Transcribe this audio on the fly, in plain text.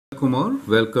Kumar.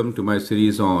 Welcome to my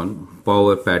series on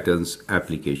power patterns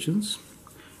applications.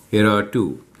 Here are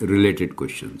two related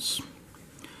questions.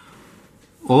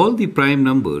 All the prime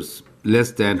numbers less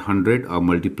than 100 are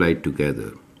multiplied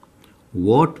together.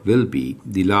 What will be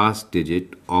the last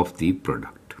digit of the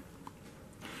product?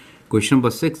 Question number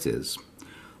 6 is,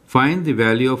 find the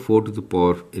value of 4 to the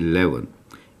power of 11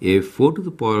 if 4 to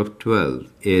the power of 12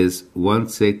 is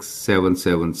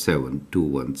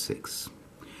 16777,216.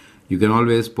 You can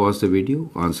always pause the video,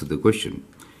 answer the question,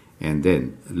 and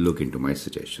then look into my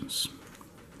suggestions.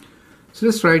 So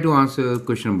let's try to answer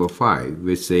question number 5,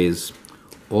 which says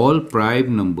all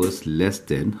prime numbers less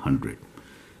than 100.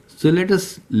 So let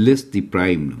us list the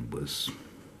prime numbers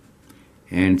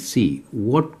and see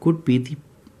what could be the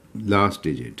last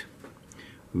digit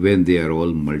when they are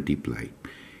all multiplied.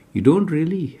 You don't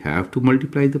really have to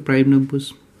multiply the prime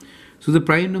numbers. So the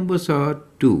prime numbers are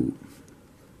 2,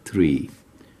 3,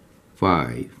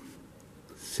 5,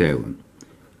 7,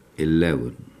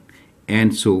 11,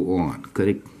 and so on,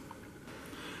 correct?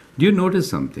 Do you notice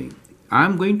something?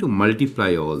 I'm going to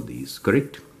multiply all these,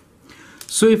 correct?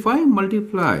 So if I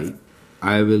multiply,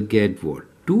 I will get what?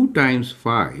 2 times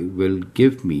 5 will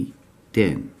give me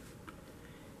 10.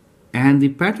 And the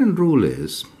pattern rule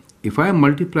is, if I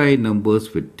multiply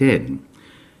numbers with 10,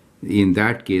 in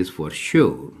that case for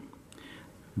sure,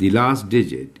 the last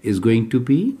digit is going to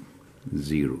be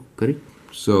 0, correct?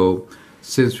 So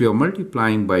since we are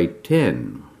multiplying by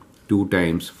 10, 2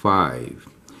 times 5,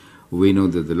 we know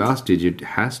that the last digit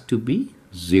has to be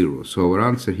 0. So our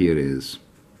answer here is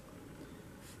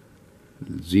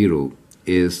 0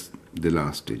 is the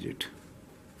last digit,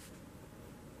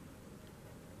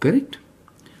 correct?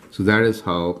 So that is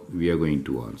how we are going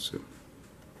to answer.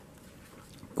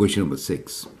 Question number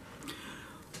 6.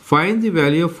 Find the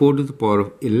value of 4 to the power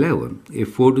of 11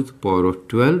 if 4 to the power of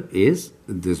 12 is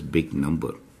this big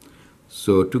number.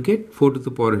 So to get 4 to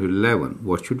the power of 11,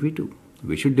 what should we do?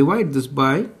 We should divide this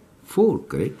by 4,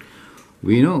 correct?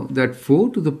 We know that 4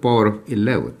 to the power of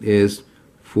 11 is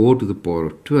 4 to the power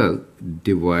of 12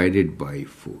 divided by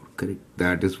 4, correct?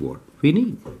 That is what we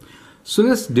need. So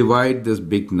let's divide this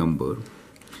big number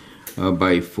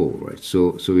by 4, right?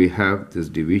 So we have this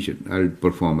division. I'll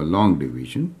perform a long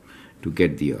division to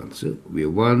get the answer. We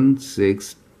have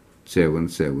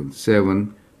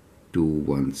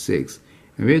 16777,216,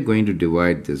 and we're going to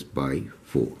divide this by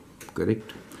 4,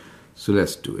 correct? So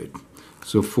let's do it.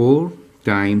 So 4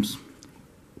 times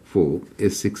 4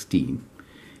 is 16.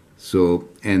 So,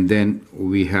 and then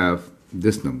we have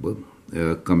this number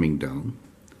coming down.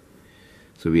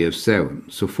 So we have 7.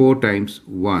 So 4 times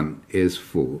 1 is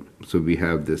 4. So we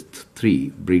have this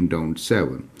 3, bring down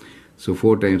 7. So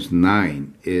 4 times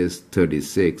 9 is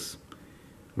 36,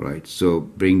 right? So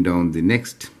bring down the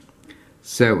next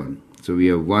 7. So we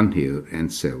have 1 here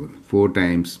and 7. 4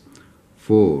 times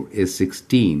 4 is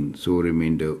 16, so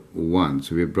remainder 1.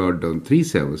 So we have brought down 3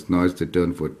 sevens. Now it's the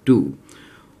turn for 2.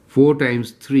 4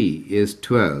 times 3 is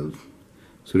 12,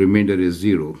 so remainder is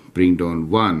 0. Bring down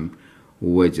 1,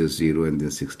 which is 0, and then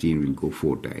 16 will go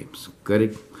 4 times,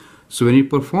 correct? So when you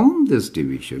perform this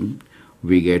division,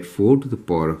 we get 4 to the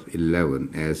power of 11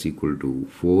 as equal to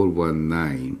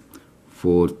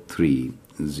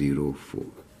 4194304.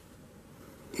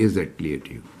 Is that clear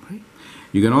to you? Right?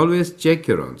 You can always check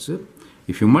your answer.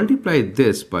 If you multiply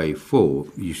this by 4,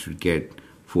 you should get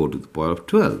 4 to the power of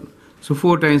 12. So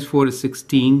 4 times 4 is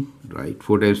 16, right?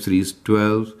 4 times 3 is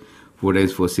 12. 4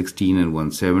 times 4 is 16 and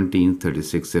 1 17,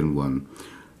 36 and 1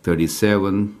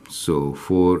 37. So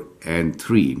 4 and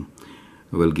 3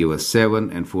 will give us 7,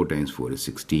 and 4 times 4 is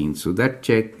 16. So that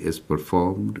check is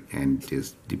performed and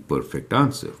is the perfect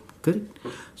answer, correct?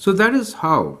 So that is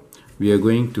how we are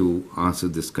going to answer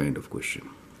this kind of question.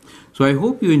 So I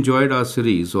hope you enjoyed our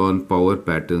series on power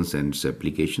patterns and its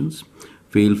applications.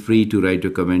 Feel free to write a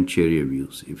comment, share your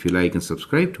views. If you like and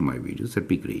subscribe to my videos, that'd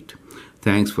be great.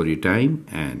 Thanks for your time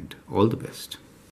and all the best.